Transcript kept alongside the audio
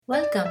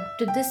Welcome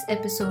to this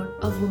episode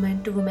of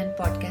Woman to Woman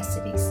podcast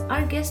series.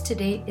 Our guest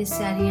today is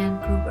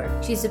Sarianne Gruber.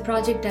 She's a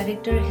Project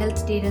Director,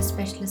 Health Data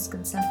Specialist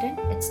Consultant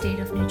at State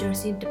of New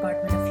Jersey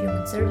Department of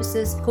Human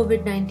Services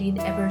COVID-19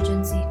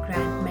 Emergency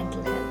Grant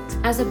Mental Health.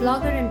 As a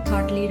blogger and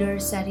thought leader,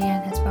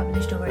 Sarianne has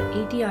published over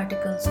 80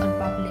 articles on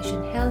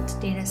population health,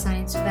 data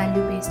science,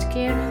 value-based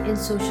care, and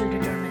social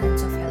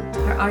determinants of health.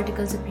 Her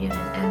articles appear in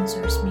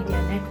Answers Media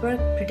Network,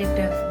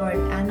 Predictive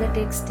World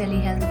Analytics,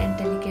 Telehealth and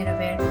Telecare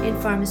Aware,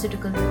 and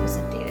Pharmaceutical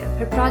Representative.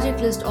 Her project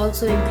list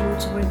also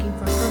includes working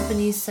for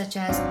companies such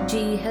as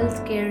GE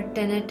Healthcare,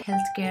 Tenet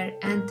Healthcare,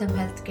 Anthem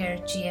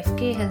Healthcare,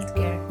 GfK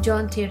Healthcare,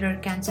 John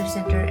Theurer Cancer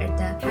Center at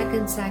the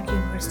Hackensack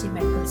University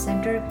Medical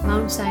Center,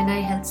 Mount Sinai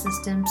Health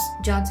Systems,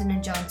 Johnson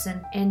 &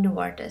 Johnson, and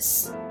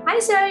Novartis. Hi,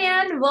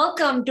 Sarianne.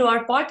 Welcome to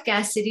our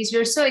podcast series.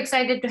 We're so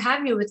excited to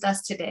have you with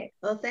us today.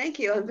 Well, thank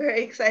you. I'm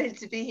very excited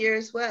to be here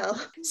as well.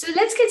 So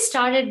let's get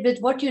started with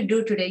what you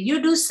do today.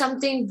 You do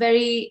something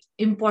very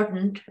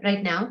important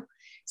right now.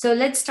 So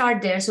let's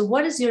start there. So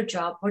what is your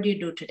job? What do you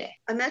do today?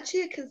 I'm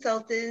actually a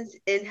consultant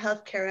in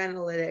healthcare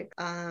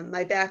analytics.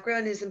 My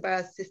background is in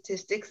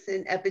biostatistics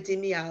and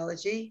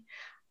epidemiology.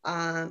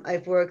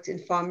 I've worked in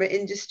pharma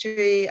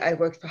industry.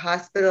 I've worked for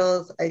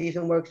hospitals. I've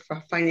even worked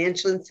for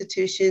financial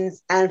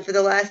institutions. And for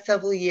the last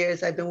several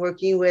years, I've been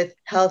working with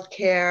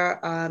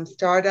healthcare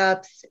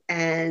startups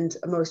and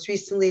most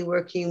recently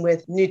working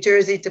with New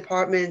Jersey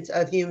Department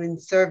of Human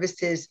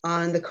Services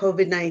on the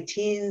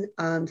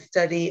COVID-19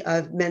 study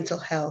of mental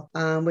health,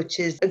 which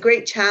is a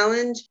great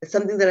challenge. It's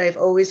something that I've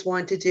always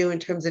wanted to do in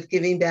terms of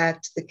giving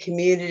back to the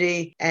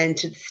community and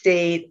to the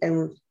state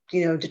and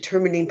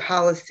determining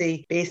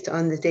policy based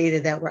on the data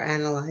that we're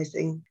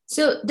analyzing.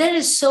 So there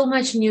is so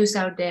much news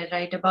out there,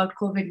 right, about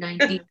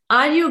COVID-19.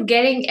 Are you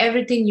getting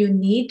everything you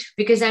need?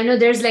 Because I know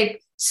there's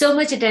so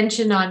much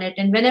attention on it.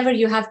 And whenever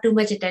you have too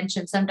much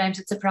attention, sometimes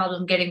it's a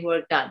problem getting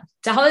work done.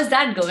 So how is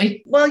that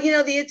going? Well,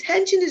 the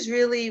attention is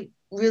really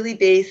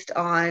based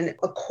on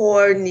a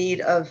core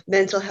need of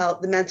mental health,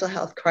 the mental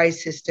health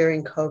crisis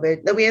during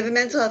COVID. That we have a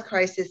mental health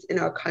crisis in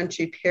our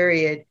country,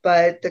 period.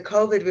 But the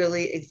COVID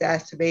really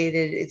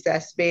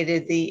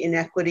exacerbated the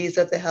inequities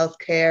of the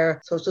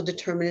healthcare, social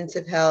determinants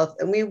of health.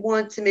 And we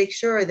want to make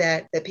sure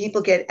that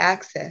people get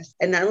access,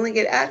 and not only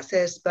get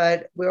access,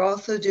 but we're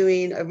also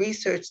doing a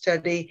research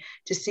study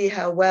to see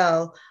how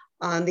well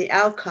the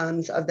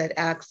outcomes of that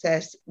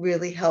access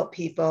really help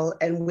people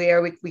and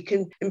where we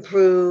can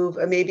improve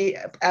or maybe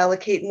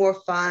allocate more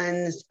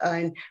funds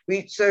and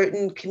reach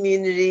certain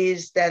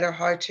communities that are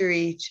hard to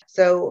reach.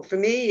 So for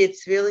me,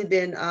 it's really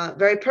been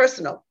very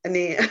personal. I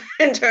mean,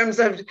 in terms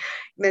of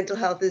mental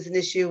health is an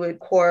issue with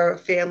core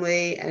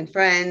family and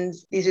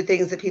friends. These are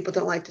things that people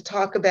don't like to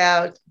talk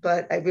about,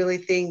 but I really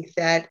think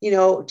that,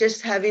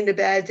 just having a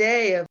bad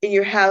day in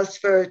your house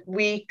for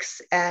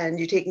weeks and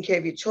you're taking care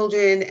of your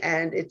children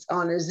and it's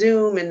on a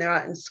Zoom and they're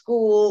out in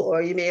school,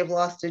 or you may have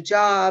lost a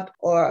job,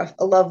 or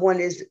a loved one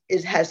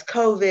has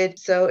COVID.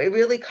 So it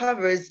really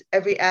covers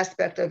every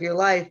aspect of your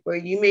life where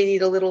you may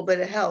need a little bit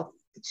of help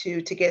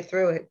to get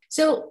through it.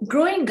 So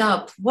growing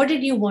up, what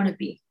did you want to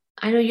be?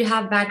 I know you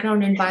have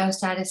background in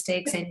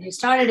biostatistics and you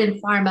started in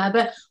pharma,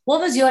 but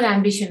what was your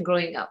ambition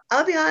growing up?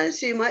 I'll be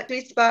honest with you, my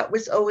sweet spot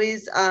was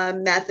always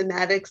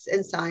mathematics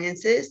and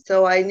sciences.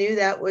 So I knew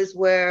that was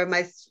where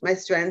my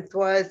strength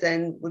was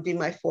and would be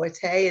my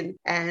forte.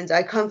 And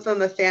I come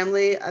from a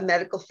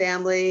medical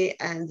family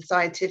and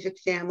scientific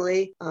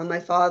family.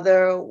 My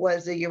father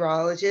was a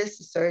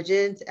urologist, a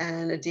surgeon,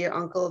 and a dear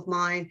uncle of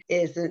mine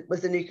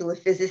was a nuclear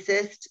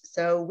physicist.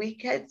 So we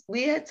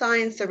had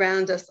science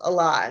around us a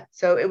lot.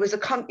 So it was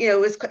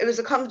it was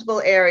a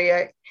comfortable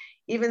area,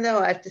 even though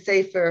I have to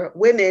say for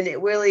women,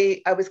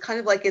 I was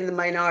kind of like in the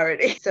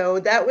minority. So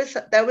that was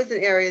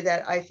an area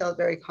that I felt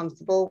very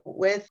comfortable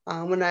with.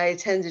 When I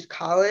attended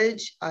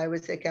college, I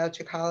was at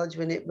Goucher College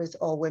when it was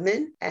all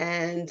women.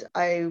 And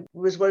I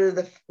was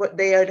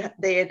they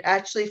had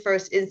actually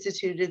first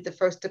instituted the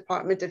first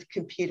department of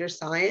computer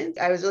science.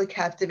 I was really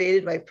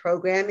captivated by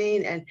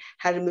programming and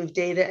how to move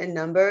data and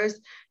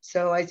numbers.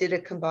 So I did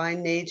a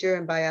combined major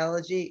in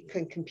biology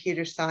and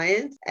computer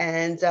science.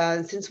 And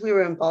since we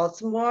were in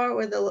Baltimore,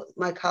 where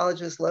my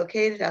college was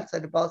located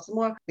outside of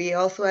Baltimore, we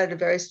also had a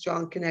very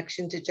strong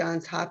connection to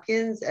Johns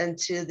Hopkins and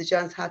to the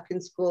Johns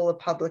Hopkins School of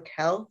Public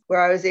Health,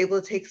 where I was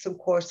able to take some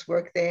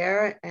coursework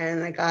there.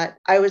 And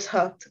I was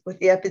hooked with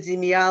the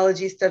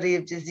epidemiology, study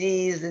of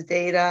disease, the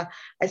data.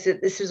 I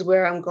said, this is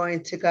where I'm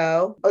going to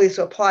go, at least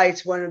to apply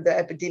to one of the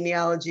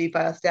epidemiology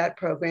biostat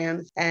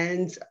programs.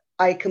 And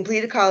I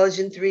completed college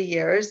in 3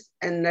 years,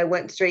 and I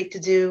went straight to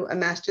do a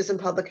master's in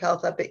public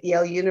health up at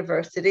Yale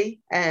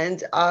University.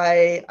 And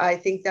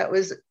I think that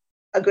was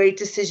a great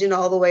decision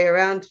all the way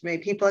around for me.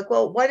 People are like,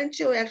 well, why didn't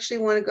you actually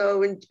want to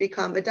go and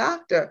become a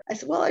doctor? I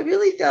said, well, I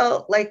really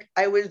felt like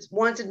I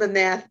wanted the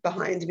math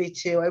behind me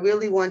too. I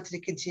really wanted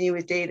to continue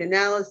with data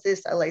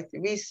analysis. I liked the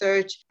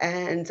research,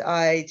 and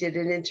I did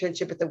an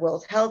internship at the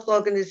World Health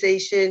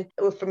Organization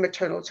for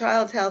maternal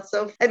child health.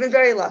 So I've been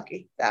very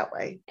lucky that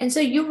way. And so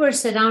you were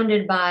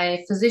surrounded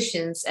by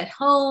physicians at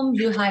home.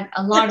 You had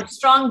a lot of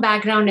strong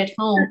background at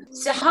home.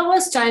 So how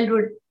was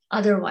childhood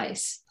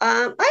otherwise? I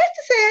have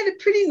to say I had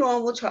a pretty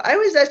normal child. I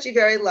was actually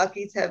very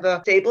lucky to have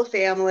a stable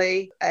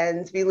family,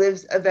 and we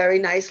lived a very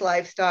nice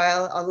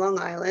lifestyle on Long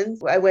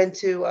Island. I went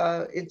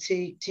to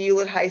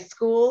Hewlett High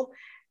School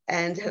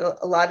and had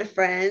a lot of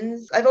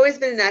friends. I've always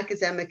been an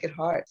academic at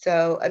heart.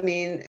 So, I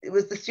mean,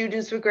 the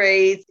students were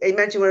great. I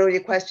mentioned one of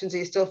your questions, are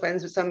you still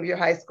friends with some of your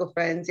high school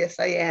friends? Yes,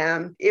 I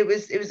am. It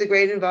was a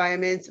great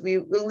environment. We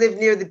lived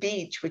near the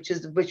beach, which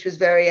was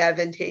very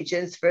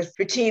advantageous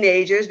for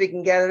teenagers. We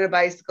can get on a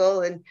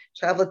bicycle and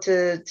travel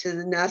to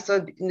the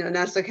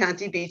Nassau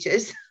County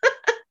beaches.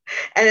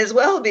 And as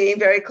well being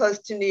very close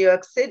to New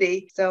York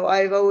City. So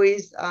I've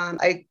always,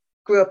 I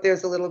grew up there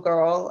as a little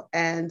girl.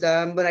 And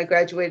when I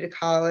graduated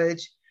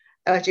college,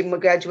 actually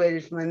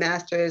graduated from my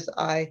master's,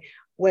 I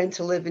went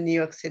to live in New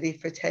York City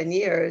for 10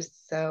 years.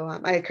 So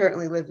I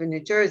currently live in New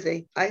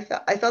Jersey. I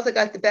felt I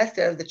got the best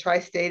out of the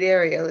tri-state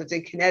area. I lived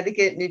in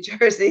Connecticut, New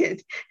Jersey,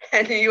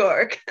 and New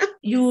York.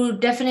 You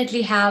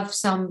definitely have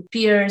some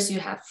peers,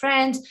 you have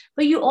friends,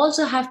 but you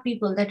also have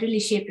people that really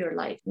shape your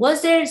life.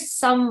 Was there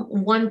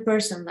one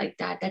person like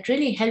that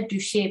really helped you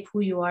shape who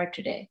you are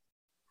today?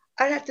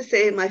 I'd have to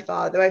say my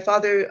father. My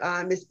father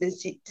has been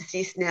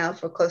deceased now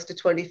for close to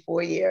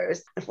 24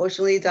 years.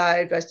 Unfortunately, he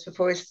died just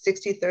before his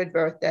 63rd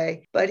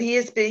birthday. But he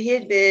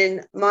had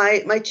been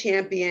my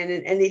champion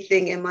in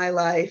anything in my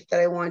life that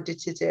I wanted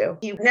to do.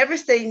 He would never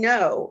say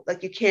no,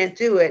 like you can't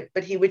do it,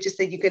 but he would just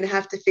say you're going to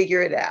have to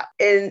figure it out.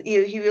 And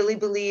he really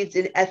believed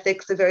in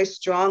ethics, a very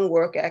strong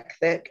work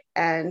ethic.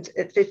 And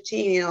at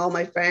 15, all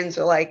my friends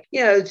are like,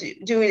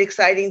 doing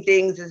exciting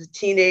things as a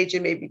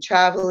teenager, maybe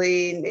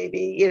traveling,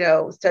 maybe,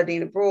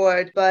 studying abroad.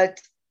 But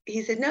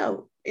he said,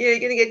 no, you're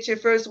going to get your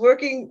first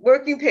working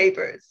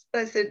papers.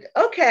 I said,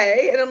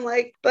 okay. And I'm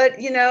like, but,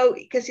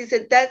 because he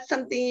said, that's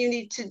something you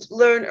need to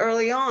learn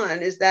early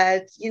on, is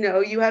that,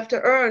 you have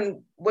to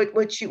earn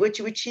what you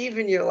achieve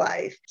in your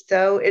life.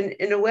 So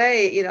in a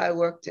way, I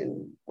worked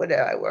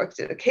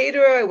at a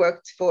caterer, I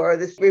worked for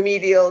this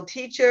remedial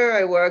teacher,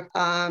 I worked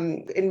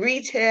in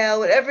retail,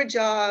 whatever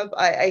job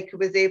I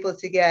was able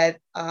to get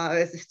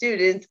as a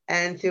student,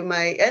 and through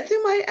my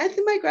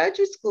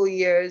graduate school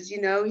years,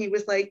 he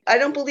was like, I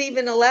don't believe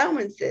in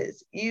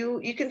allowances.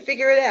 You can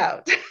figure it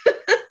out.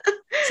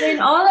 So in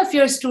all of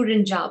your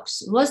student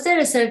jobs, was there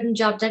a certain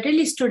job that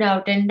really stood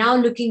out? And now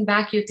looking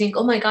back, you think,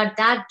 oh my God,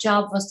 that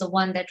job was the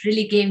one that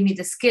really gave me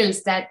the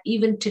skills that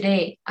even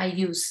today I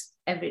use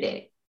every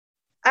day.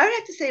 I would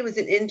have to say it was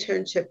an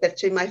internship that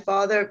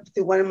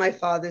through one of my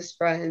father's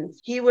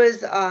friends. He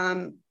was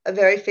a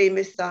very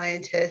famous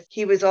scientist.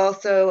 He was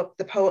also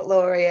the poet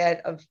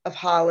laureate of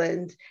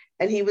Holland.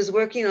 And he was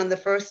working on the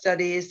first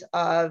studies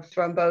of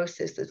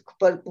thrombosis,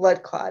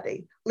 blood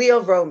clotting. Leo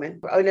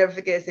Vroman, I'll never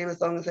forget his name as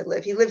long as I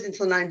live. He lived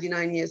until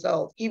 99 years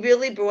old. He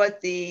really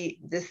brought the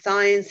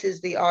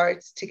sciences, the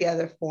arts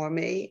together for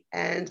me.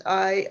 And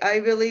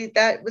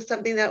that was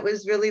something that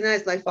was really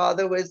nice. My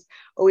father was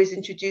always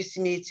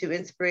introducing me to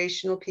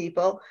inspirational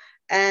people.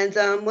 And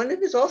one of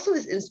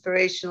his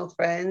inspirational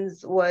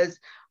friends was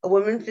a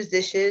woman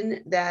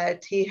physician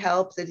that he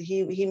helped, that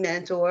he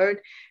mentored.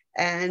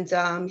 And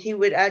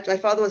my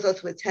father was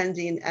also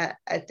attending at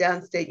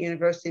Downstate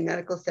University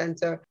Medical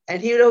Center,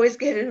 and he would always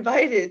get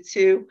invited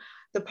to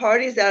the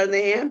parties out in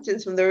the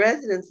Hamptons from the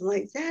residents. I'm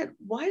like, Dad,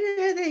 why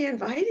are they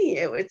inviting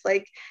you? It's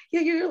like,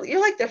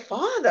 you're like their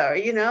father,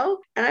 And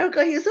I would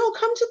go, he goes, oh,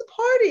 come to the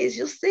parties,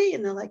 you'll see.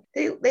 And they're like,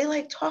 they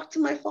like talk to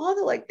my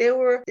father like they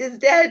were his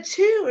dad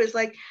too. It's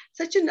like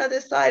such another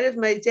side of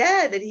my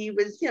dad, that he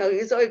was, he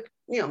was always,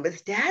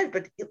 his dad,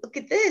 but look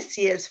at this,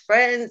 he has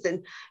friends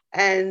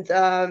and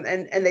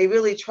they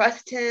really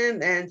trust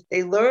him, and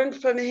they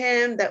learned from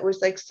him. That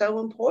was like so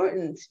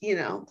important, see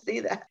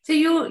that. So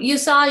you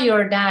saw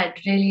your dad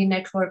really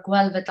network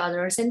well with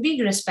others and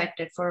being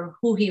respected for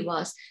who he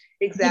was.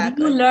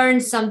 Exactly. Did you learn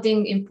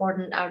something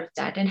important out of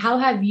that? And how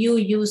have you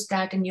used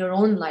that in your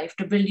own life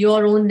to build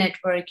your own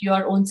network,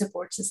 your own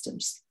support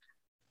systems?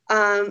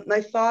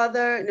 My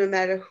father, no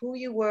matter who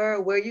you were,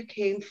 where you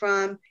came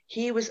from,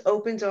 he was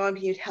open-armed.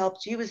 He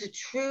helped you. He was a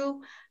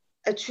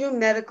true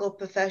medical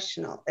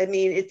professional. I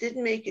mean, it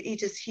didn't make it,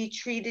 he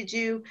treated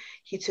you,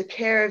 he took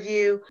care of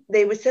you.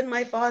 They would send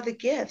my father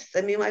gifts.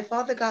 I mean, my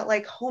father got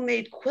like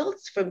homemade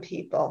quilts from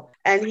people,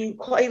 and he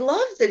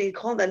loves it. He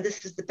called them,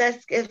 this is the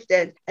best gift.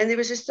 And they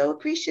was just so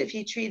appreciative.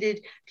 He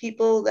treated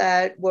people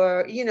that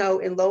were,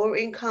 in lower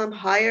income,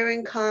 higher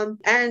income.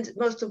 And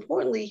most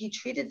importantly, he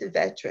treated the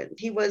veterans.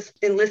 He was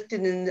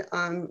enlisted in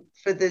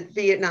for the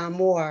Vietnam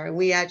War. And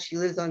we actually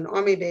lived on an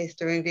army base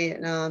during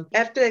Vietnam.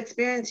 After the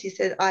experience, he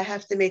said, I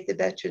have to make the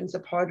veterans a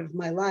part of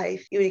my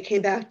life. When he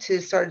came back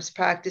to start his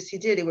practice, he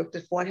did. He worked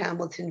at Fort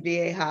Hamilton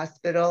VA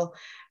Hospital.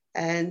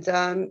 And,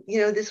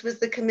 this was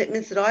the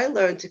commitments that I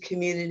learned to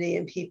community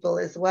and people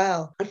as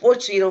well.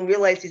 Unfortunately, you don't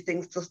realize these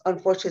things till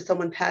unfortunately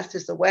someone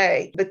passes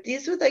away. But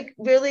these were like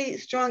really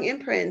strong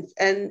imprints.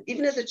 And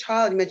even as a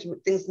child, you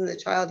mentioned things in the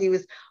child, it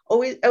was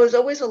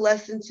always a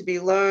lesson to be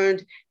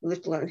learned. You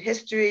have to learn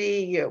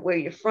history, where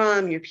you're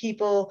from, your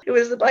people. It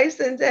was the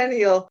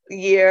bicentennial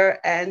year,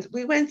 and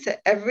we went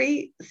to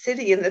every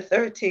city in the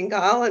 13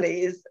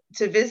 colonies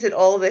to visit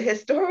all the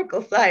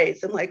historical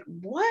sites. I'm like,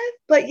 what?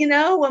 But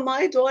when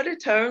my daughter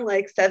turned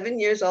like 7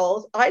 years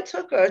old, I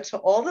took her to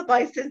all the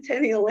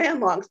bicentennial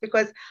landmarks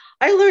because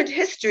I learned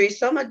history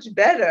so much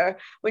better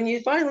when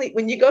you go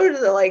to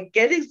the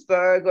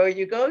Gettysburg, or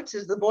you go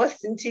to the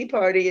Boston Tea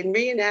Party and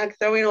reenact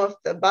throwing off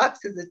the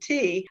boxes of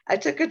tea. I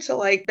took her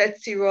to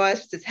Betsy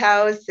Ross's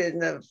house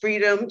and the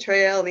Freedom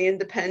Trail, the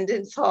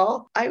Independence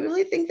Hall. I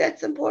really think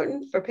that's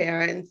important for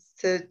parents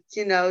to,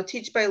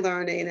 teach by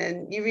learning,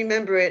 and you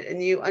remember it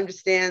and you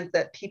understand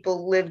that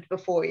people lived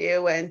before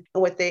you and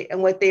what they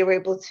were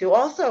able to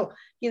also,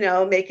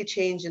 make a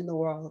change in the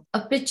world.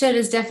 A picture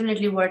is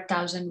definitely worth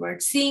 1,000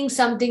 words. Seeing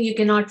something you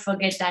cannot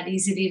forget that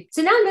easily.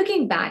 So now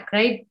looking back,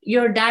 right,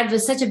 your dad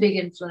was such a big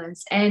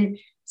influence, and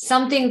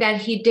something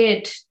that he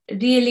did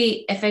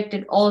really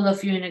affected all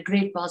of you in a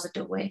great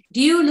positive way.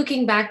 Do you,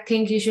 looking back,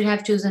 think you should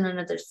have chosen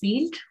another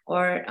field,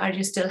 or are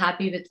you still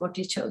happy with what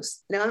you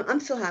chose? No, I'm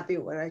still happy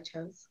with what I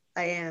chose.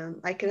 I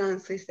am. I can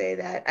honestly say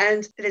that.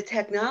 And the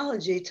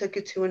technology took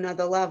it to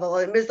another level.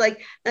 It was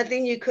like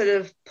nothing you could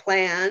have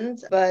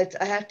planned. But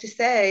I have to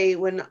say,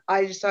 when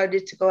I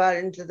started to go out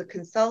into the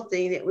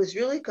consulting, it was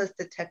really because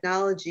the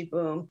technology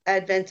boom,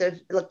 advent of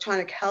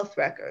electronic health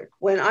record.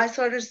 When I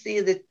started to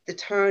see the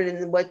turn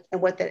and what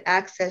that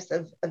access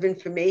of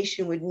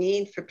information would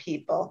mean for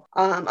people.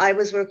 I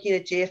was working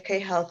at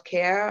GfK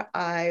Healthcare.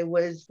 I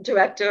was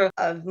director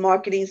of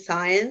marketing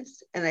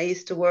science, and I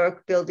used to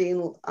work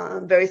building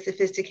very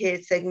sophisticated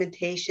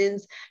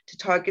segmentations to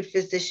target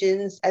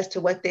physicians as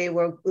to what they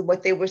were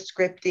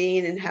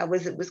scripting and how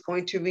it was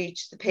going to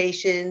reach the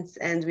patients.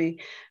 And it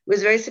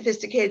was very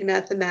sophisticated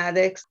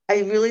mathematics.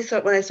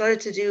 When I started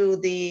to do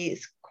the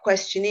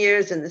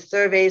questionnaires and the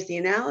surveys, the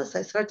analysis,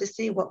 I started to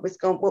see what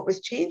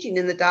was changing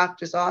in the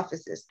doctor's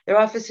offices. Their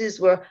offices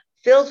were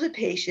filled with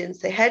patients.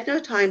 They had no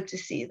time to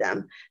see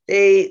them.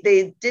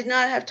 They did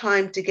not have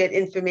time to get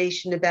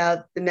information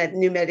about the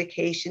new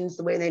medications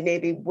the way they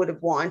maybe would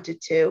have wanted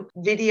to.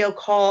 Video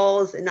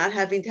calls and not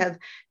having to have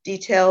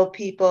detailed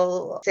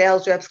people,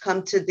 sales reps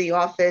come to the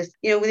office.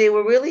 They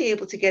were really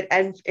able to get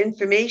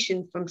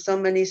information from so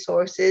many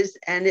sources,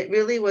 and it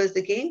really was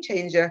a game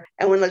changer.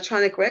 And when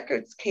electronic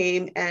records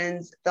came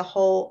and the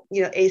whole,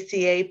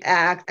 ACA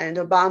Act and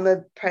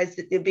Obama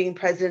being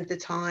president at the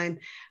time,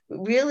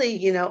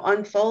 really,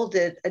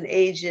 unfolded an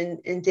age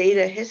in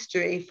data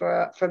history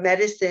for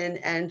medicine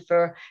and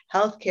for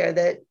healthcare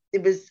that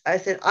I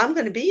said, I'm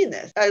going to be in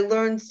this. I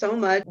learned so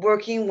much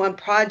working on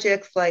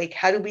projects like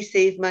how do we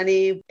save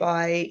money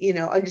by,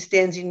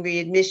 understanding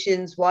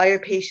readmissions? Why are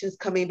patients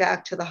coming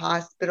back to the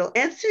hospital?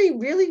 Answering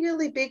really,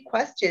 really big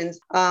questions.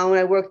 When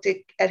I worked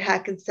at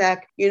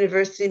Hackensack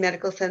University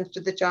Medical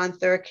Center, the John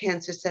Theurer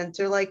Cancer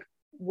Center,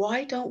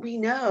 why don't we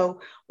know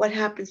what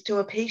happens to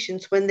our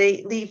patients when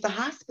they leave the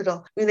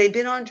hospital? They've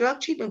been on drug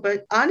treatment,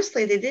 but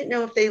honestly, they didn't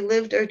know if they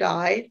lived or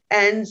died.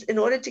 And in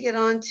order to get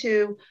on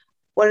to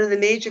one of the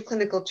major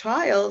clinical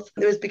trials,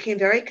 became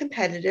very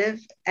competitive.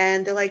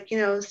 And they're like,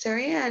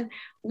 Sarianne,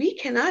 we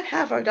cannot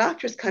have our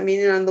doctors coming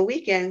in on the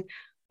weekend,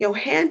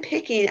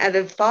 hand-picking out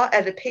of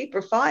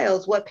paper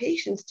files what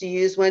patients to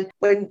use when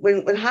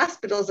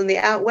hospitals in the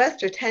out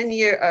west are 10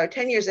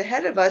 years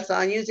ahead of us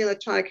on using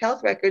electronic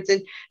health records,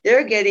 and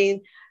they're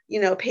getting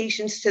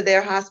patients to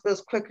their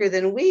hospitals quicker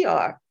than we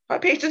are. Our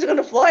patients are going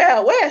to fly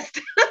out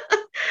west.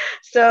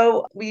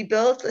 So we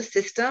built a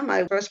system.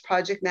 My first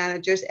project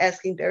managers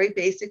asking very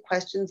basic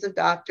questions of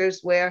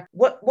doctors where,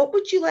 what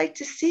would you like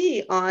to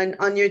see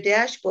on your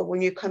dashboard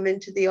when you come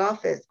into the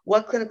office?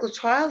 What clinical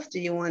trials do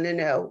you want to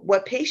know?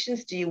 What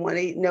patients do you want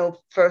to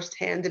know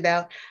firsthand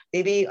about?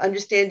 Maybe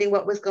understanding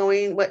what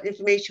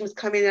information was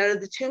coming out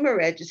of the tumor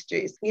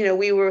registries.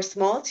 We were a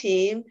small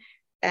team.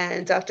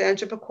 And Dr.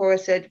 Andrew Pecora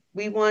said,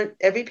 we want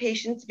every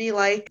patient to be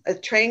like a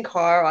train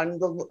car on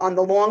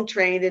the long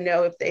train to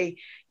know if they,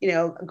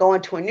 go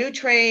onto a new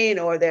train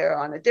or they're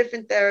on a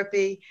different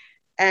therapy.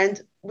 And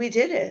we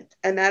did it.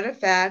 As a matter of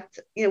fact,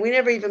 we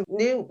never even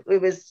knew it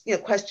was,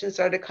 questions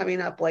started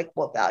coming up like,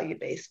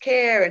 value-based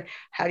care, and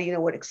how do you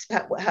know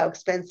how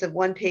expensive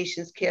one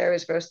patient's care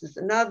is versus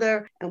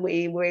another? And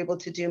we were able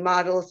to do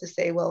models to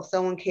say, well, if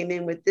someone came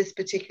in with this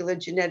particular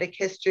genetic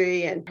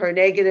history and per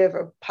negative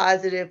or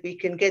positive, we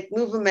can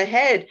move them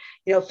ahead,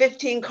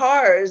 15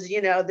 cars,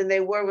 than they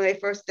were when they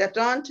first stepped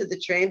onto the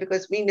train,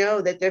 because we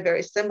know that they're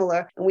very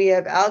similar, and we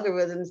have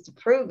algorithms to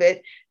prove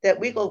it, that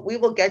we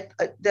will get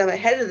them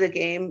ahead of the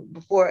game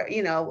before before,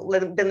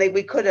 than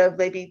we could have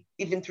maybe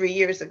even 3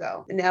 years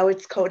ago. And now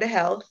it's Coda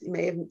Health. You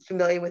may be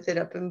familiar with it,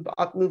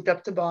 moved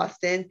up to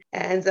Boston.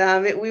 And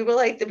we were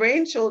like the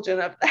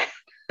brainchildren of that.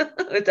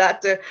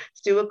 Dr.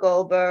 Stuart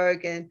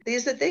Goldberg. And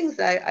these are things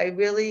I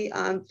really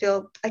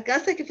feel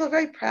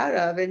very proud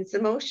of, and it's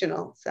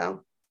emotional.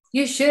 So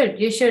you should.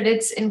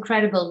 It's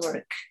incredible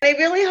work. I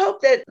really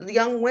hope that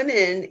young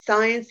women,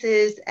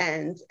 sciences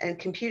and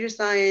computer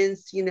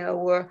science,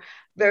 were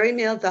very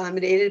male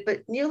dominated,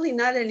 but nearly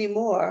not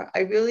anymore. I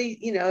really,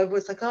 it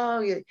was like,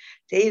 oh,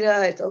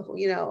 data, it's,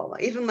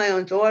 even my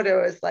own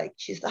daughter was like,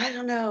 I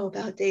don't know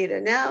about data.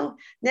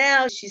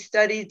 Now she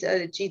studied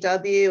at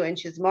GW and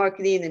she's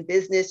marketing and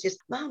business.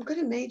 Mom, I'm going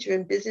to major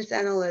in business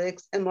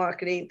analytics and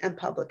marketing and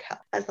public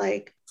health. I was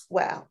like,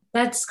 wow.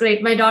 That's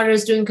great. My daughter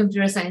is doing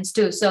computer science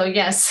too. So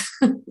yes,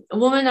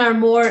 women are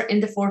more in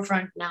the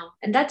forefront now.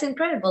 And that's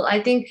incredible.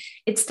 I think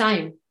it's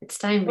time.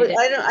 Well,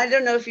 I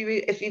don't know if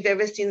you've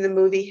ever seen the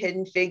movie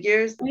Hidden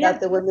Figures, about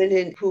the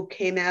women who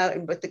came out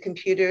and brought the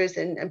computers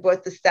and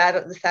brought the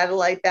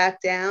satellite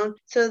back down.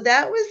 So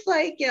that was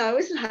like, I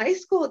was in high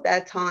school at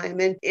that time,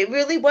 and it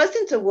really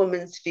wasn't a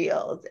woman's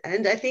field.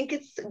 And I think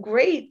it's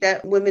great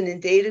that women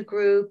in data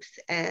groups,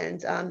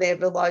 and they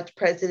have a large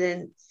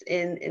presence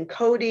in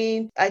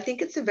coding. I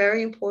think it's a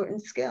very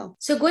important skill.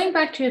 So going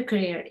back to your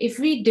career, if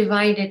we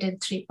divide it in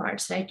 3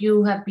 parts, right?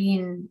 You have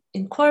been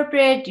in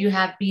corporate, you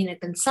have been a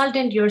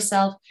consultant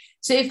yourself.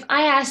 So if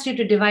I asked you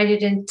to divide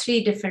it in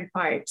 3 different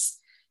parts,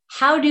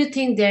 how do you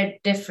think they're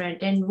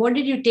different? And what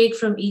did you take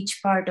from each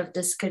part of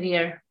this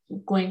career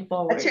going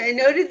forward? Actually, I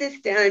noted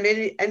this down.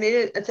 I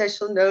made a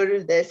special note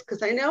of this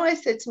because I know I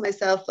said to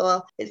myself,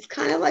 well, it's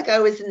kind of like I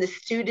was in the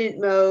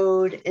student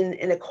mode,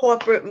 in a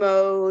corporate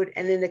mode,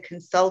 and in a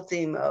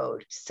consulting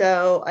mode.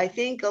 So I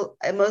think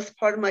most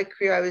part of my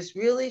career, I was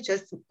really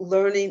just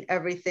learning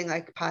everything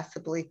I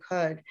possibly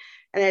could.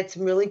 And I had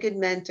some really good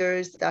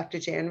mentors. Dr.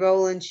 Jan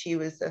Rowland, she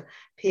was a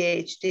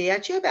PhD.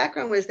 Actually, her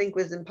background was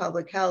in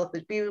public health,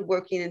 but we were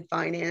working in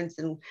finance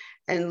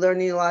and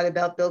learning a lot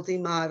about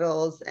building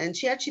models. And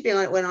she actually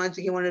went on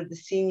to be one of the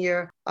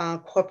senior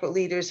corporate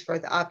leaders for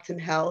the Anthem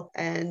Health.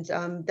 And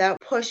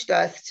that pushed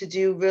us to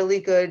do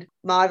really good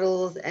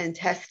models and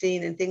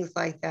testing and things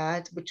like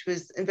that, which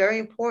was very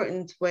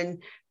important when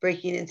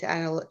breaking into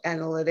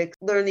analytics,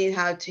 learning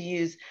how to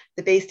use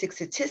the basic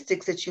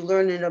statistics that you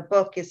learn in a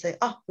book. You say,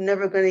 oh, I'm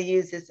never going to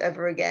use this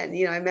ever again.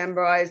 I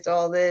memorized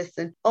all this.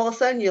 And all of a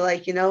sudden you're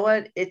like, you know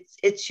what?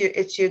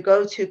 It's your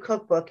go-to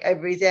cookbook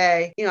every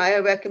day. I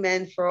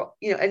recommend for,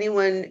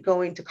 anyone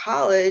going to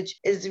college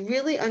is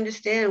really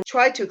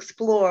try to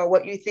explore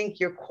what you think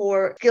your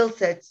core skill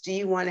sets do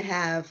you want to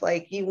have.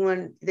 Like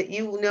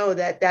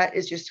that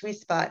is your sweet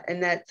spot.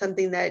 And that's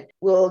something that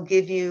will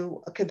give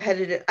you a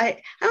competitive,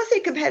 I don't say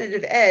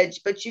competitive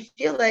edge, but you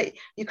feel like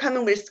you come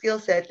in with a skill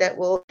set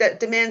that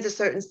demands a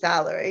certain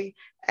salary.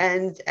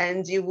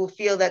 And you will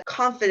feel that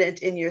confident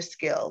in your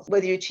skills,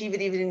 whether you achieve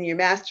it even in your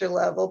master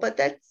level. But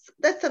that's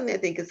something I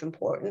think is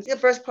important. The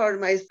first part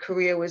of my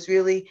career was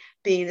really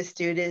being a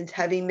student,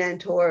 having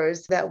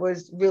mentors. That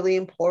was really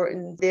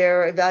important.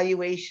 Their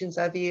evaluations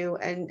of you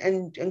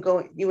and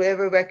going,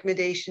 whatever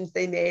recommendations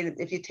they made,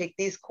 if you take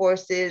these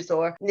courses,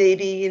 or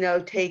maybe,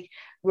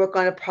 work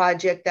on a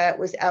project that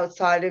was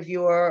outside of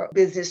your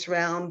business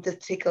realm, to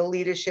take a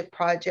leadership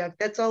project.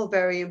 That's all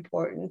very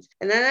important.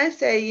 And then I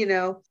say,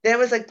 then it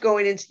was like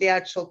going into the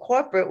actual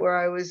corporate, where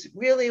I was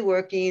really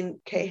working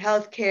GfK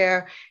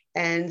Healthcare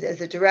and as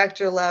a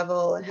director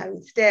level and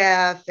having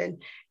staff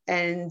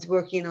and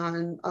working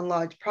on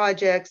large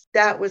projects.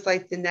 That was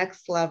like the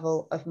next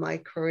level of my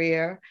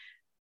career.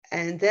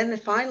 And then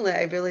finally,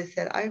 I really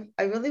said,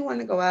 I really want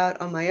to go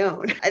out on my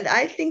own. And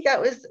I think that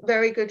was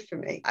very good for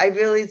me. I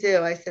really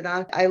do. I said,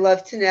 I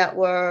love to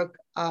network.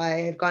 I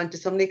have gone to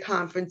so many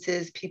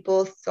conferences.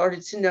 People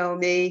started to know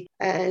me.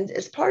 And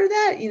as part of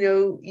that,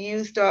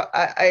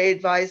 I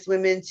advise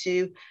women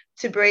to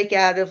break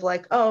out of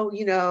like,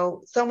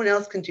 someone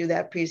else can do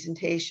that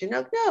presentation.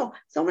 No,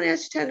 someone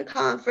else attend a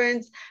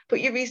conference, put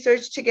your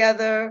research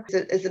together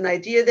as an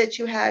idea that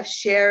you have,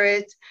 share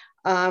it.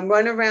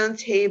 Run a round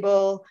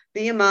table,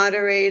 be a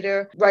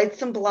moderator, write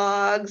some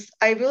blogs.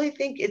 I really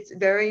think it's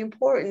very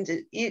important.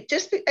 And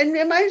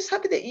I'm just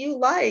happy that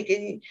you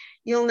and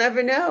you'll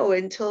never know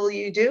until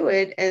you do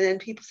it. And then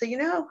people say,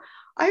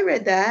 I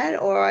read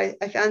that, or I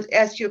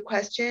asked you a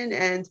question,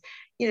 and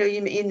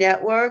you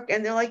network,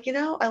 and they're like,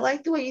 I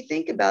like the way you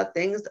think about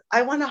things.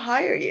 I want to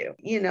hire you.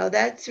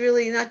 That's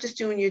really not just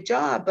doing your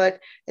job, but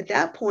at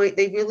that point,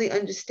 they really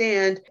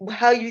understand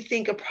how you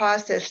think a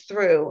process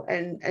through,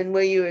 and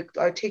where you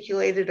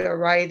articulate it or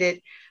write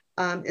it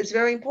is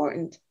very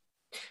important.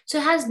 So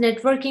has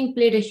networking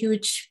played a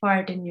huge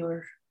part in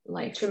your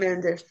life?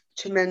 Tremendous.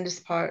 Tremendous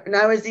part. And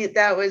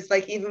that was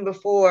like even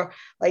before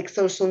like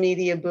social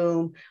media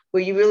boom,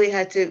 where you really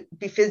had to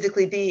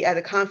physically be at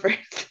a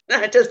conference,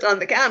 not just on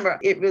the camera.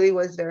 It really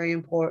was very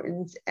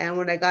important. And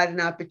when I got an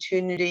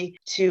opportunity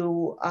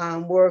to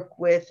work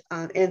with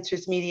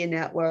Answers Media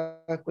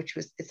Network, which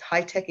was it's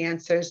high-tech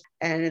answers,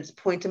 and it's a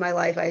point in my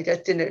life, I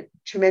just did a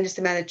tremendous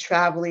amount of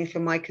traveling for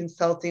my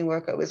consulting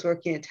work. I was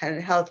working at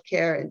Tenet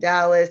Healthcare in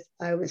Dallas.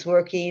 I was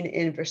working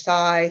in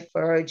Versailles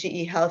for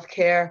GE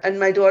Healthcare. And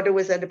my daughter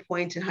was at a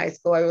point in high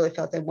school I really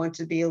felt I wanted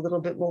to be a little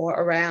bit more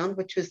around,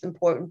 which was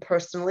important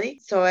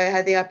personally. So I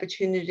had the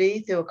opportunity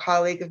through a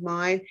colleague of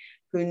mine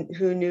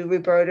who knew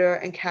Roberta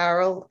and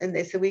Carol, and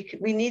they said,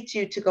 we need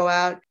you to go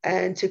out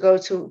and to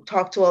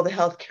talk to all the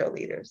healthcare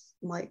leaders.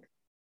 I'm like,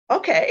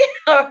 okay,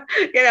 health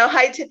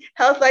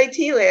IT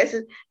leader. I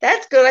said,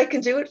 that's good. I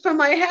can do it from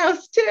my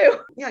house too.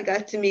 I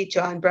got to meet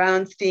John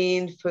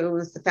Brownstein, who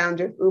was the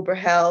founder of Uber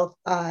Health.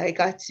 I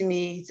got to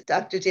meet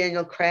Dr.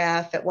 Daniel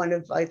Kraft at one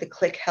of the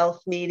Click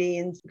Health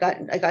meetings.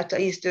 I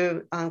used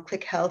to,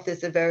 Click Health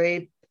is a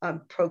very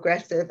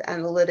progressive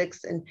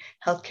analytics and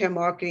healthcare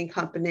marketing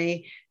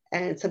company.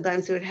 And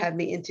sometimes they would have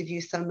me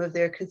interview some of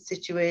their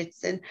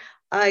constituents. And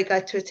I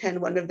got to attend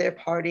one of their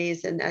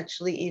parties and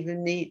actually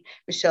even meet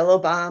Michelle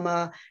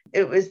Obama.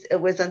 It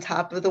was on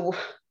top of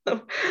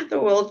the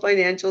World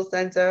Financial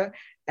Center.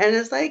 And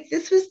it's like,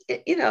 this was,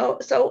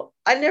 so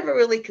I never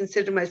really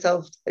considered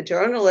myself a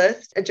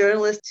journalist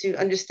to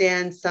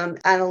understand some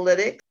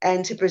analytics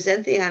and to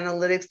present the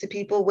analytics to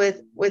people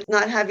with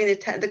not having a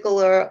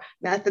technical or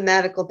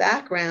mathematical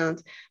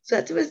background. So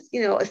that was,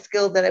 a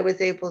skill that I was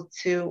able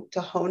to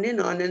hone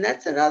in on. And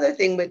that's another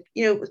thing with,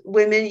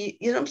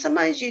 women,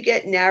 sometimes you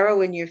get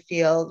narrow in your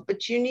field,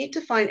 but you need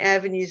to find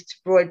avenues to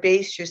broad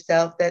base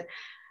yourself that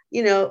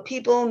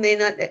people may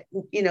not,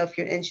 if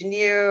you're an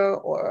engineer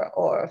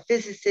or a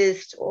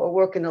physicist or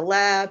work in a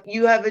lab,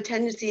 you have a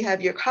tendency to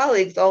have your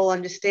colleagues all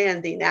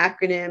understand the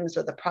acronyms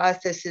or the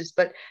processes,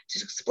 but to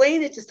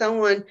explain it to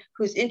someone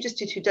who's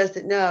interested, who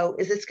doesn't know,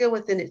 is a skill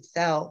within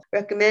itself.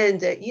 Recommend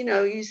that,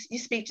 you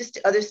speak just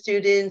to other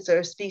students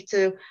or speak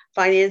to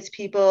finance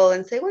people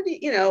and say, what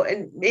do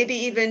and maybe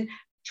even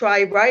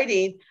try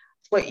writing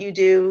what you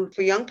do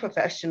for young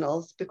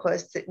professionals,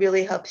 because it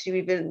really helps you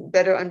even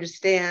better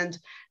understand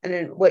and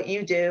then what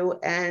you do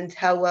and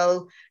how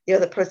well the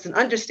other person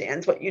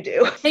understands what you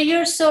do.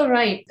 You're so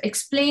right.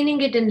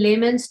 Explaining it in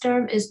layman's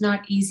term is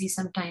not easy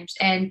sometimes,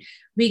 and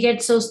we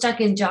get so stuck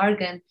in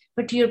jargon.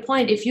 But to your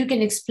point, if you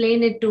can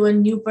explain it to a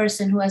new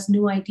person who has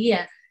no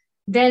idea,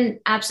 then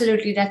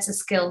absolutely that's a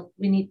skill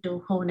we need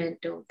to hone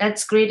into.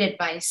 That's great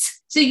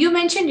advice. So you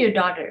mentioned your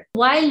daughter.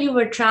 While you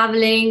were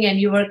traveling and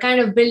you were kind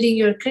of building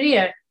your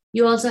career,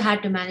 you also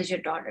had to manage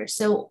your daughter.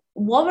 So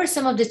what were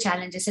some of the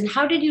challenges and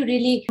how did you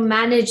really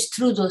manage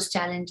through those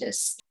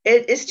challenges?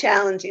 It is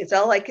challenging. It's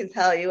all I can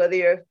tell you, whether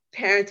you're a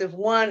parent of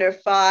 1 or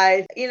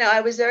 5.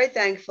 I was very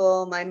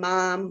thankful. My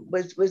mom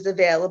was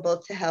available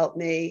to help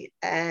me.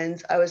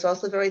 And I was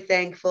also very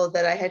thankful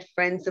that I had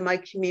friends in my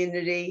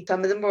community.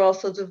 Some of them were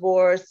also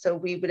divorced. So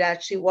we would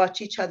actually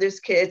watch each other's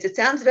kids. It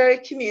sounds very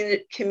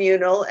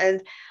communal,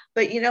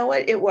 but you know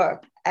what? It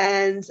worked.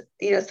 And,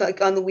 it's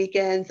like on the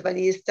weekends, if I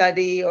needed to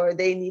study or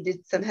they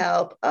needed some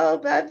help,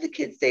 have the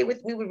kids stay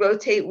with me. We would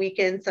rotate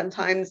weekends,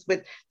 sometimes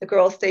with the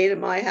girls staying at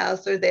my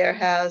house or their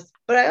house.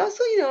 But I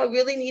also, I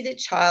really needed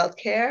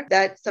childcare.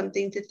 That's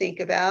something to think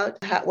about,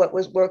 what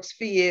works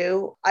for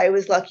you. I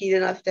was lucky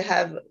enough to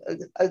have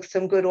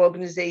some good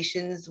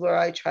organizations where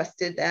I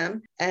trusted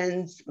them.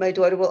 And my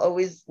daughter will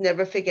always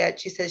never forget.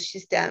 She says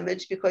she's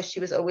damaged because she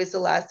was always the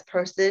last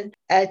person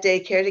at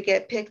daycare to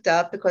get picked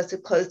up because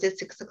it closed at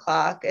 6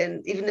 o'clock.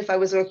 And even if I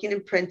was working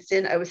in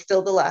Princeton, I was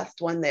still the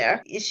last one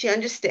there. She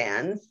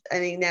understands. I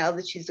mean, now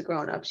that she's a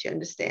grown-up, she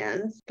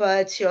understands.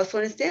 But she also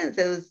understands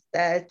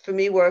that for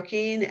me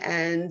working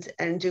and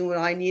doing what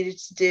I needed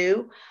to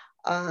do,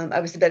 I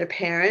was a better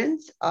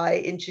parent.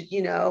 I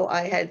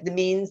had the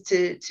means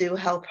to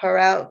help her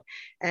out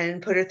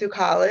and put her through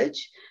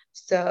college.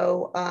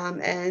 So,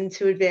 and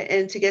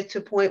to get to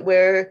a point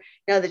where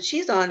now that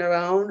she's on her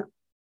own,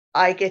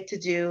 I get to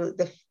do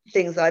the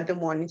things I've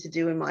been wanting to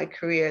do in my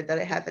career that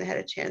I haven't had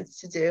a chance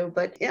to do.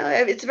 But,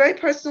 it's very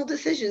personal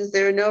decisions.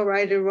 There are no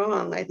right or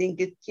wrong. I think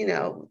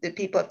that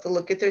people have to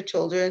look at their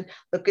children,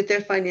 look at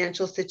their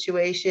financial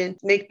situation,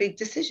 make big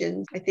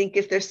decisions. I think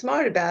if they're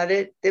smart about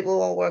it, it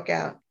will all work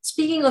out.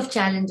 Speaking of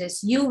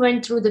challenges, you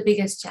went through the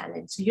biggest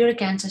challenge. So you're a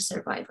cancer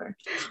survivor.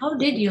 How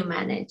did you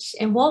manage?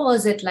 And what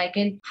was it like?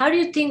 And how do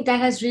you think that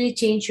has really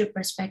changed your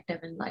perspective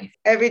in life?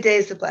 Every day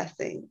is a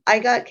blessing. I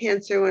got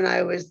cancer when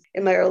I was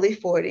in my early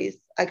 40s.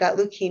 I got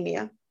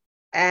leukemia.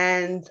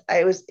 And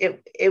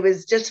it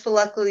was just for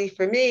luckily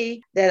for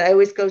me that I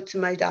always go to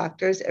my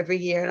doctors every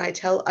year. And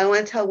I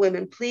want to tell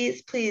women,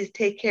 please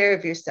take care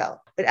of yourself.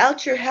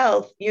 Without your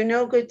health, you're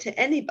no good to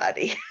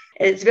anybody.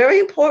 And it's very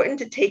important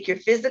to take your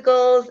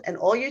physicals and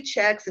all your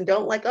checks and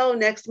don't like, oh,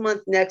 next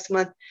month.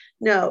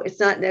 No, it's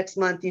not next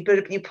month.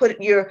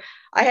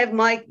 I have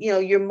my,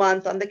 your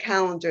month on the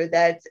calendar.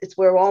 It's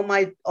where all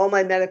my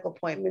medical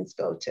appointments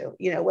go to,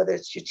 whether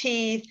it's your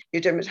teeth,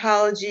 your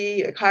dermatology,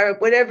 your chiro,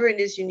 whatever it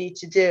is you need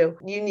to do,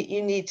 you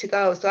need to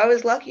go. So I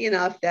was lucky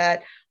enough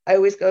that I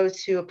always go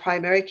to a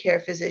primary care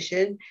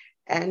physician,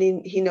 and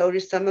he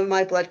noticed some of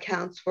my blood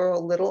counts were a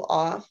little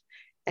off.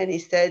 And he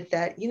said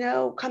that,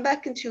 come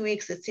back in 2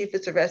 weeks. Let's see if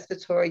it's a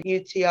respiratory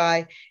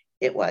UTI.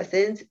 It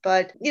wasn't,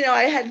 but,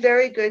 I had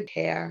very good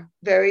care.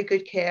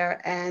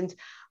 And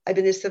I've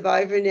been a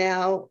survivor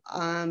now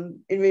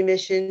in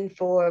remission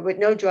with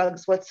no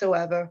drugs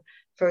whatsoever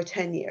for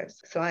 10 years.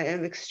 So I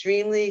am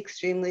extremely,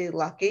 extremely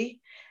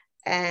lucky.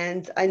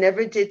 And I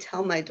never did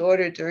tell my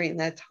daughter during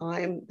that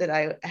time that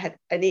I had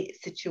any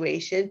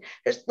situation.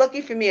 Just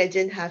lucky for me, I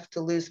didn't have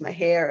to lose my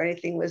hair or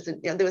anything.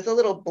 There was a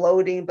little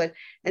bloating,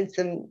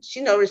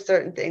 she noticed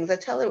certain things. I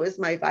tell her it was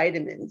my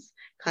vitamins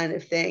kind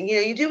of thing.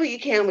 You do what you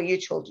can with your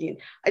children.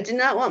 I did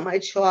not want my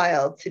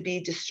child to be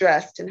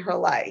distressed in her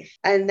life.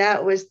 And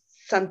that was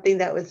something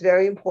that was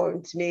very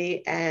important to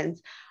me. And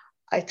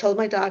I told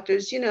my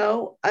doctors,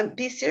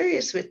 be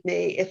serious with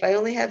me. If I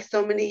only have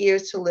so many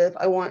years to live,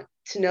 I want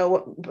to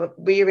know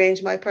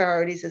rearrange my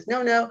priorities. Is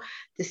no,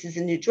 this is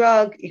a new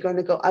drug. You're going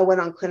to go. I went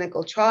on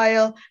clinical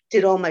trial,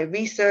 did all my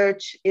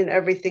research and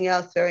everything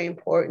else, very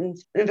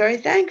important. And I'm very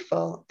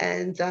thankful.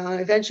 And I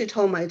eventually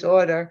told my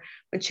daughter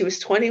when she was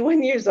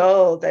 21 years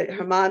old that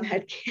her mom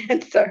had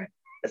cancer.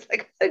 It's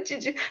like, I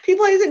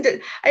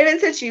even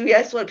said to you,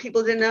 yes, what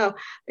people didn't know,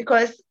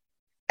 because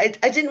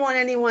I didn't want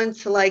anyone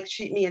to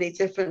treat me any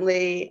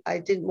differently. I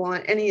didn't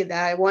want any of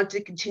that. I wanted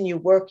to continue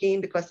working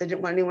because I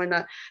didn't want anyone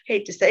to,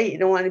 hate to say, you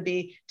don't want to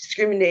be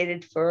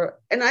discriminated for.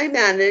 And I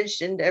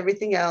managed and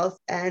everything else.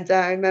 And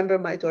I remember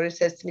my daughter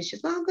says to me, she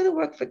says, "Well, I'm going to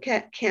work for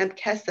Camp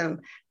Kesem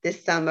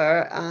this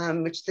summer,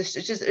 which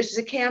is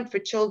a camp for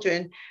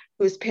children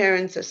whose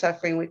parents are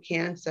suffering with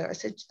cancer." I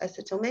said,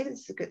 well, maybe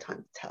this is a good time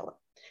to tell her.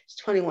 She's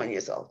 21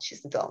 years old.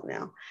 She's an adult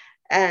now.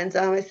 And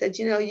I said,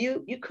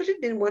 you could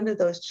have been one of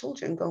those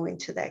children going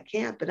to that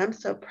camp. And I'm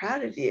so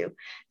proud of you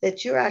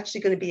that you're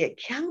actually going to be a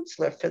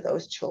counselor for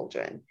those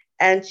children.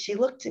 And she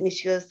looked at me,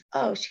 she goes,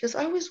 I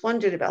always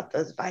wondered about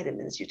those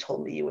vitamins you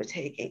told me you were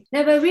taking.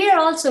 No, but we are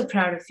also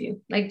proud of you.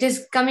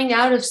 Just coming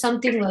out of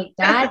something like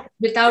that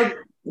without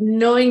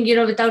knowing,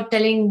 without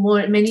telling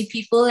many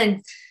people,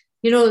 and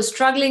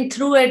struggling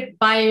through it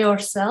by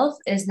yourself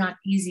is not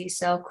easy.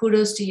 So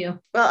kudos to you.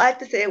 Well, I have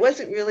to say it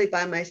wasn't really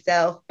by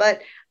myself,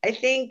 but I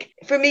think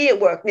for me it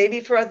worked. Maybe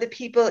for other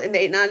people, it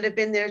may not have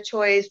been their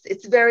choice.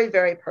 It's very,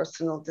 very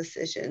personal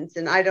decisions.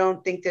 And I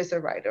don't think there's a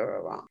right or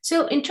a wrong.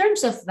 So in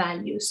terms of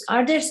values,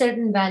 are there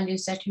certain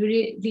values that you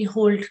really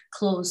hold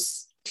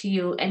close to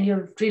you and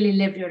you really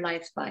live your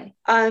life by?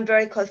 I'm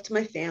very close to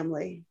my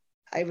family.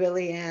 I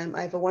really am.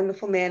 I have a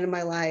wonderful man in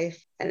my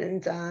life,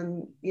 and,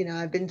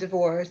 I've been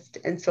divorced.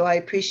 And so I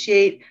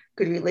appreciate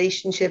good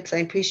relationships. I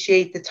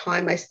appreciate the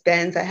time I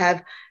spend. I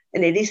have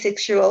an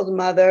 86-year-old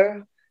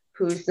mother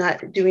who's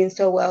not doing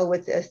so well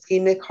with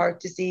ischemic heart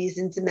disease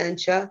and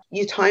dementia.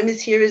 Your time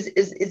is here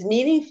is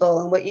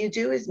meaningful, and what you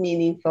do is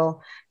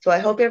meaningful. So I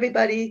hope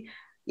everybody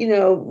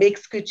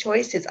makes good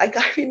choices. I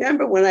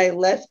remember when I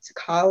left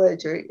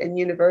college and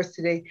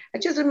university, I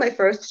just did my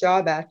first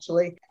job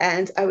actually,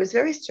 and I was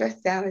very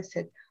stressed out. I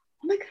said,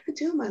 what am I going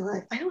to do in my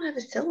life? I don't have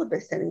a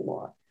syllabus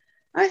anymore.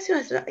 I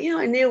said,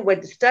 I knew when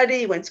to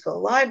study, when to go to the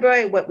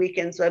library, what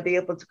weekends would I be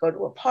able to go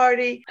to a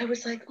party. I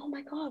was like, oh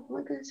my God, what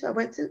am I going to do? I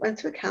went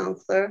to a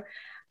counselor,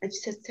 and she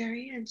said,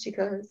 Sarianne, she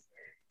goes,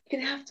 you're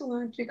going to have to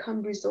learn to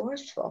become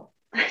resourceful.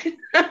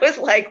 I was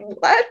like,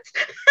 what?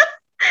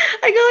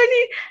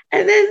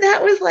 And then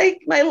that was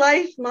like my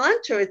life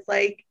mantra. It's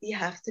like, you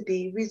have to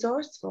be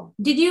resourceful.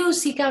 Did you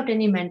seek out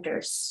any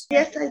mentors?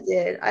 Yes, I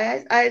did.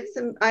 I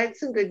had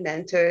some good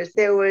mentors.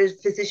 There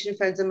was physician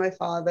friends of my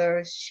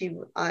father. She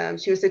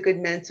was a good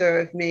mentor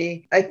of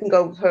me. I can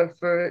go with her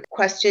for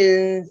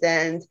questions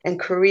and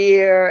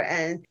career.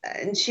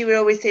 And she would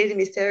always say to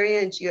me,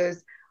 Sarianne, she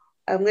goes,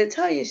 I'm going to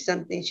tell you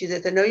something. She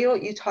says, I know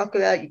you talk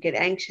about, you get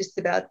anxious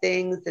about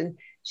things. And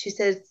she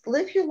says,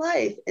 live your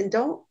life and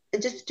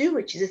just do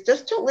it. She says,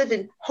 just don't live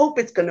and hope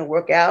it's going to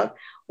work out.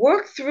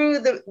 Work through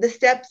the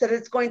steps that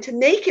it's going to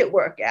make it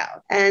work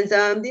out.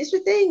 And these are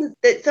things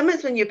that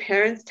sometimes when your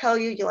parents tell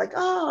you, you're like,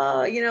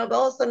 oh, but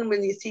all of a sudden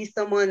when you see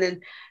someone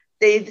and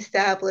they've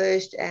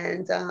established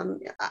and,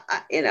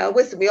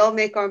 listen, we all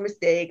make our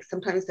mistakes.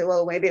 Sometimes say,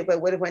 well, maybe it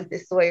would have went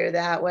this way or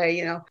that way,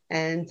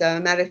 And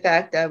matter of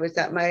fact, I was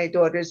at my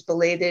daughter's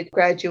belated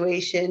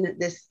graduation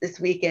this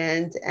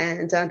weekend,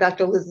 and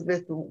Dr.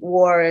 Elizabeth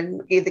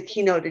Warren gave the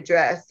keynote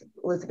address.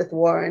 Elizabeth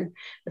Warren,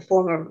 the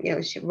former,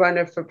 she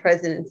runner for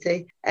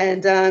presidency.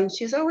 And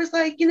she's always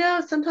like,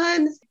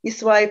 sometimes you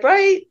swipe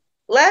right,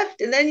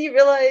 left, and then you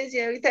realize,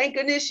 thank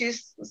goodness you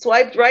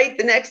swiped right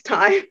the next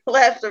time,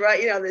 left or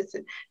right, this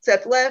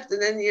step left,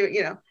 and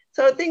then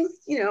so things,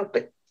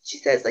 but she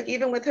says, like,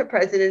 even with her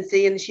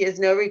presidency, and she has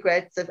no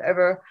regrets of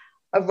ever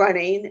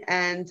running,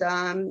 and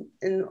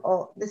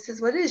all this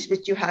is what it is.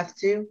 But you have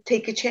to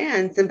take a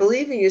chance and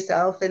believe in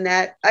yourself. And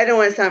that, I don't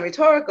want to sound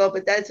rhetorical,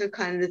 but that's the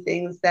kind of the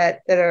things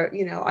that are,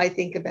 I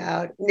think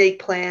about. Make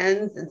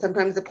plans, and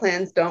sometimes the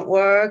plans don't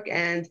work.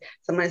 And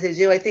someone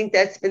says, I think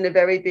that's been a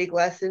very big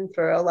lesson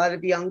for a lot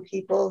of young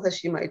people,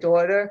 especially my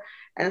daughter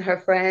and her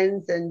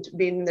friends, and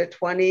being in their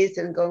 20s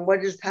and going,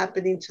 what is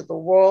happening to the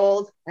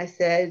world? I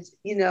said,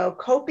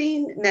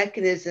 coping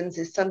mechanisms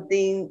is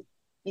something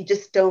you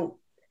just don't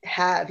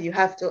have. You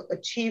have to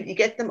achieve, you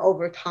get them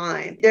over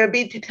time. There'll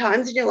be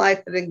times in your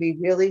life that are going to be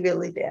really,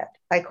 really bad.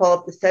 I call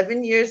it the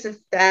 7 years of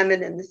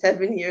famine and the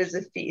 7 years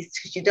of feast,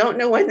 because you don't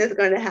know when that's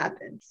going to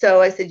happen.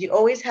 So I said, you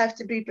always have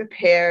to be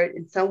prepared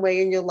in some way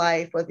in your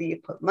life, whether you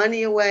put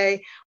money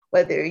away,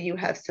 whether you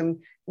have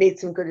made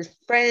some good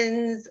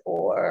friends,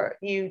 or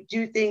you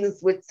do things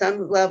with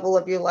some level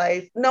of your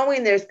life,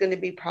 knowing there's going to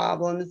be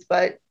problems,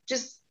 but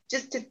just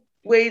the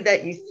way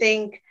that you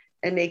think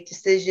and make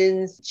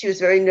decisions. She was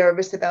very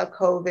nervous about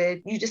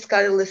COVID. You just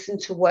got to listen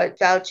to what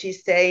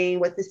Fauci's saying,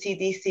 what the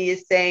CDC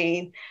is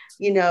saying,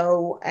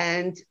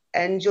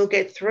 and you'll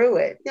get through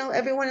it.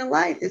 Everyone in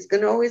life is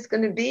always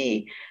going to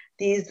be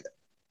these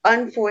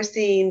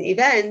unforeseen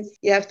events.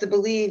 You have to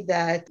believe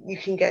that you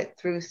can get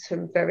through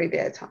some very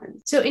bad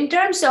times. So in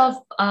terms of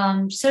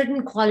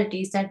certain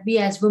qualities that we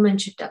as women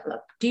should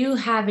develop, do you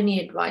have any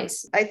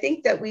advice? I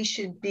think that we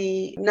should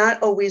be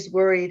not always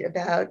worried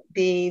about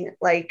being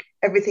like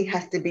everything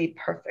has to be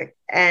perfect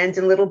and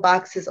in little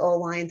boxes all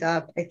lined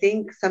up. I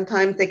think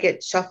sometimes they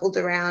get shuffled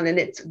around, and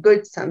it's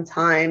good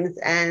sometimes.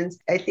 And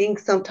I think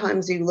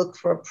sometimes we look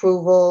for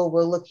approval.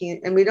 We're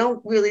looking, and we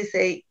don't really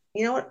say,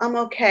 I'm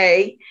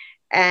okay.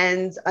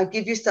 And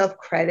give yourself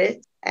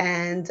credit.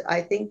 And I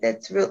think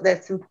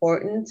that's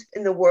important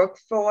in the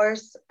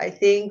workforce. I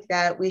think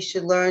that we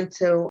should learn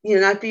to,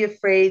 not be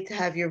afraid to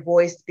have your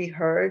voice be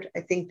heard. I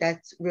think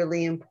that's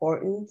really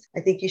important. I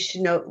think you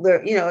should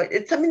learn,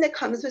 it's something that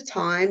comes with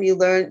time. You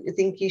learn, I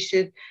think you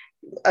should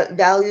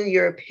value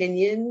your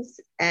opinions,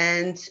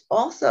 and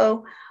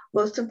also,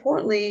 most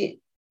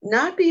importantly,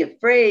 not be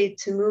afraid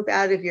to move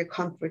out of your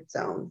comfort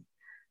zone.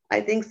 I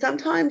think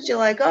sometimes you're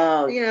like,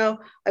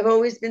 I've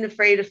always been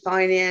afraid of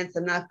finance.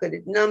 I'm not good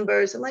at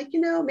numbers. I'm like,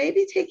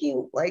 maybe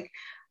taking like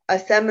a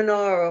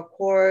seminar or a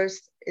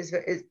course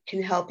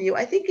can help you.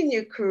 I think in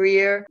your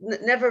career,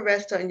 never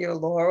rest on your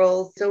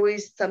laurels. It's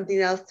always something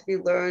else to be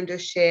learned or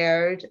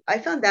shared. I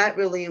found that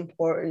really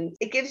important.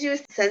 It gives you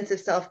a sense of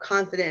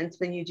self-confidence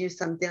when you do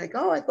something like,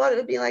 I thought it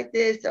would be like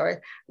this, or I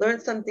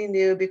learned something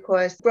new,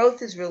 because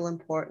growth is real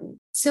important.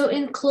 So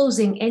in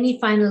closing, any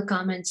final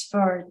comments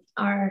for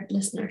our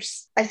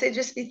listeners? I say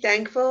just be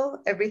thankful.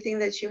 Everything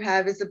that you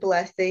have is a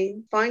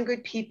blessing. Find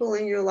good people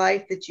in your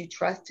life that you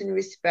trust and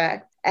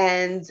respect.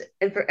 And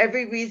for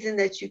every reason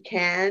that you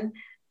can,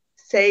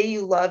 say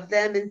you love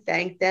them and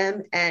thank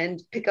them,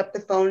 and pick up the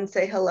phone and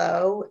say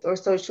hello, or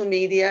social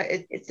media.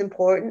 It's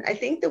important. I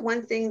think the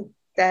one thing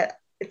that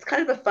it's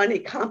kind of a funny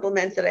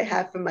compliment that I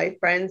have from my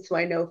friends who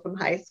I know from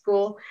high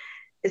school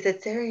is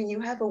that, Sarianne, you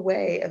have a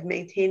way of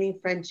maintaining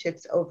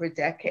friendships over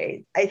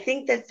decades. I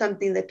think that's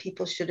something that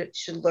people should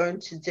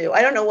learn to do.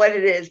 I don't know what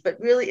it is, but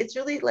really, it's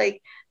really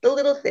like the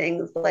little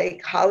things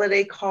like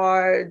holiday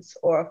cards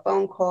or a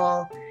phone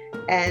call.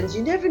 And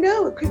you never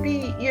know, it could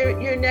be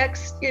your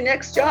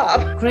next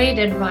job. Great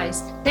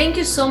advice. Thank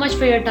you so much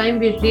for your time.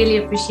 We really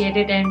appreciate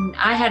it. And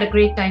I had a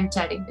great time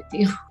chatting with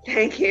you.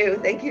 Thank you.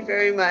 Thank you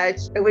very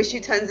much. I wish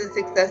you tons of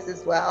success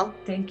as well.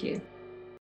 Thank you.